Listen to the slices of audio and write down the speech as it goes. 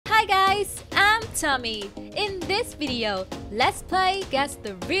guys, I'm Tommy. In this video, let's play Guess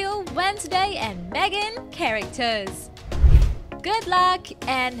the Real Wednesday and M3gan characters. Good luck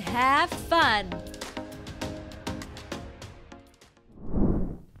and have fun!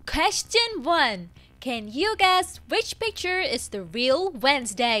 Question 1. Can you guess which picture is the real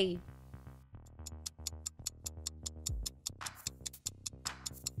Wednesday?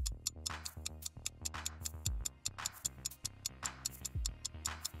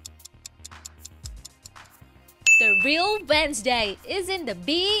 The real Wednesday is in the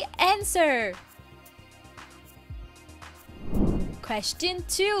B answer. Question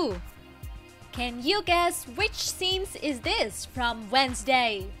 2. Can you guess which scene is this from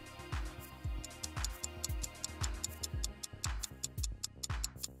Wednesday?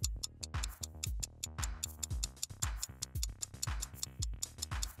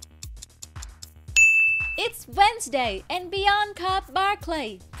 It's Wednesday and Bianca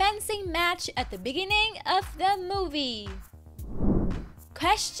Barclay fencing match at the beginning of the movie.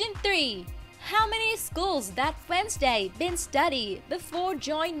 Question 3. How many schools that Wednesday been studied before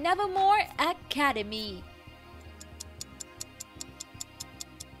join Nevermore Academy?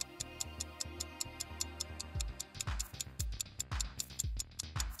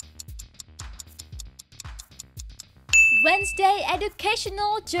 Wednesday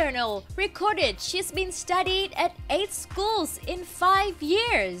Educational Journal recorded she's been studied at 8 schools in 5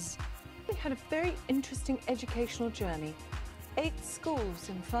 years. We had a very interesting educational journey. 8 schools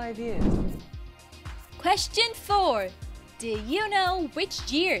in 5 years. Question 4. Do you know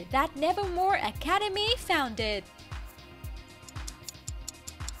which year that Nevermore Academy founded?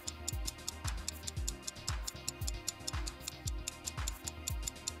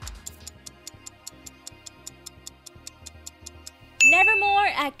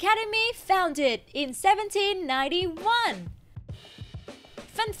 Nevermore Academy founded in 1791.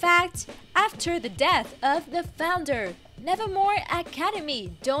 Fun fact, after the death of the founder, Nevermore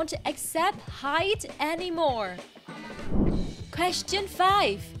Academy don't accept height anymore. Question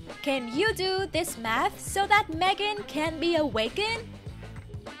 5. Can you do this math so that M3gan can be awakened?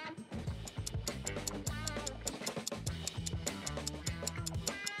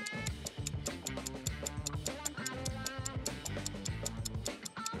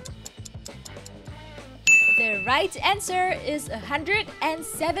 The right answer is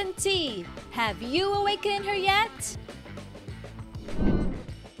 170. Have you awakened her yet?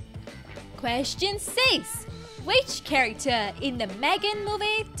 Question 6. Which character in the M3gan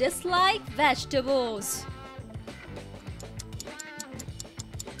movie disliked vegetables?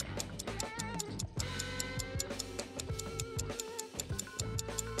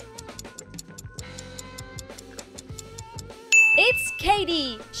 It's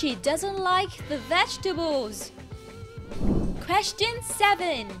Katie. She doesn't like the vegetables. Question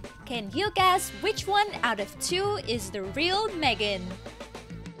 7. Can you guess which one out of 2 is the real M3gan?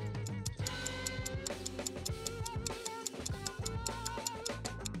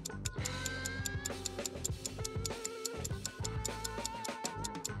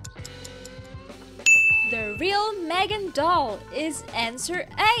 The real M3gan doll is answer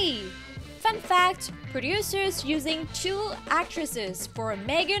A. Fun fact, producers using 2 actresses for a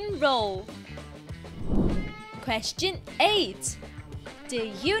M3gan role. Question 8. Do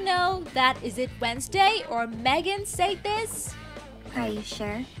you know that is it Wednesday or M3gan say this? Are you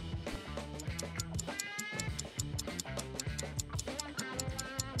sure?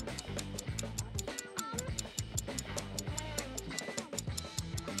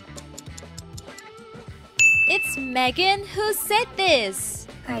 It's M3gan who said this.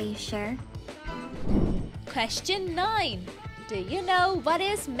 Are you sure? Question 9. Do you know what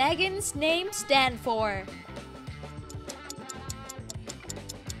is M3gan's name stand for?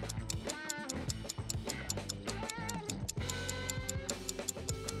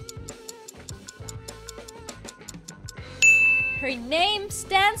 Her name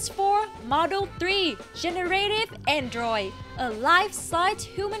stands for Model 3 Generative Android, a life-size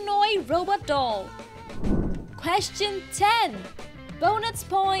humanoid robot doll. Question 10. Bonus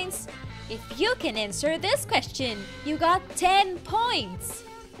points. If you can answer this question, you got 10 points.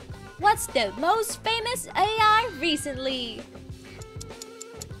 What's the most famous AI recently?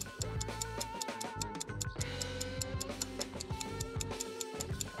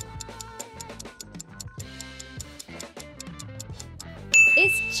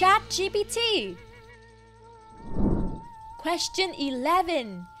 It's ChatGPT. Question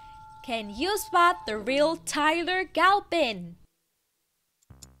 11. Can you spot the real Tyler Galpin?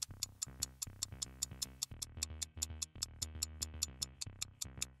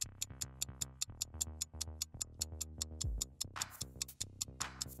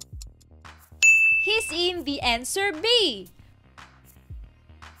 is in the answer B.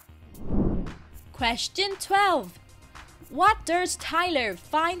 Question 12. What does Tyler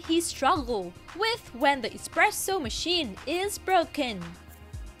find he struggles with when the espresso machine is broken?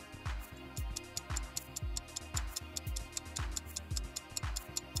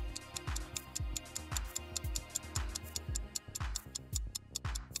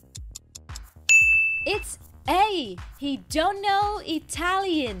 It's A. He don't know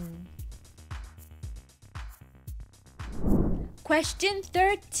Italian. Question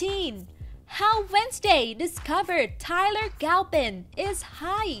 13. How Wednesday discovered Tyler Galpin is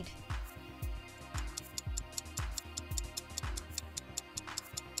hide.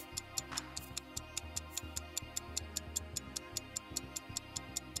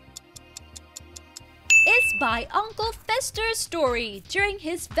 It's by Uncle Fester's story during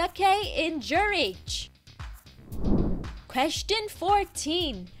his vacay in Zurich. Question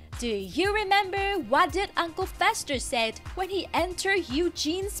 14. Do you remember what did Uncle Fester said when he entered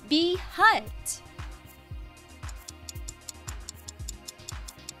Eugene's bee hut?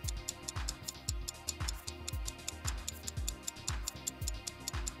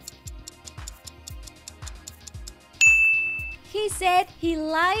 He said he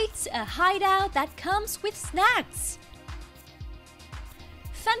likes a hideout that comes with snacks.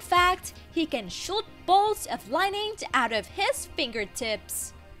 Fun fact, he can shoot bolts of lightning out of his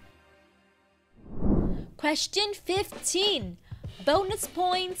fingertips. Question 15. Bonus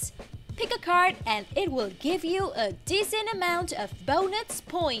points. Pick a card and it will give you a decent amount of bonus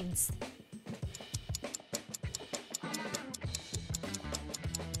points.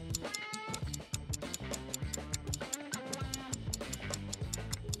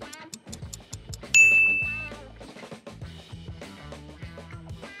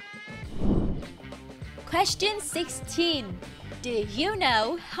 Question 16. Do you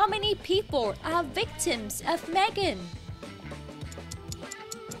know how many people are victims of M3gan?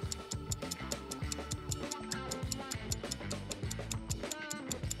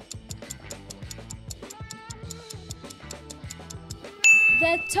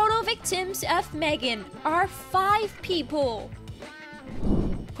 The total victims of M3gan are 5 people.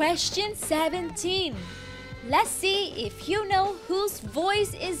 Question 17. Let's see if you know whose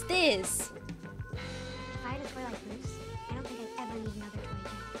voice is this. If I had a toy like Bruce, I don't think I'd ever need another toy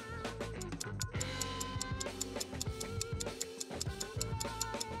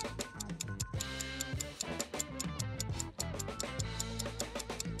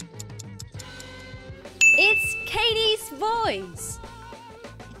again. It's Katie's voice.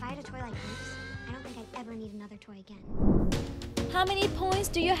 If I had a toy like Bruce, I don't think I'd ever need another toy again. How many points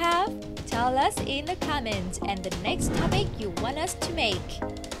do you have? Tell us in the comments and the next topic you want us to make.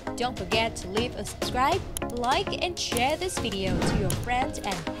 Don't forget to leave a subscribe, like and share this video to your friends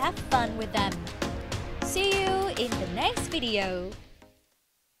and have fun with them. See you in the next video.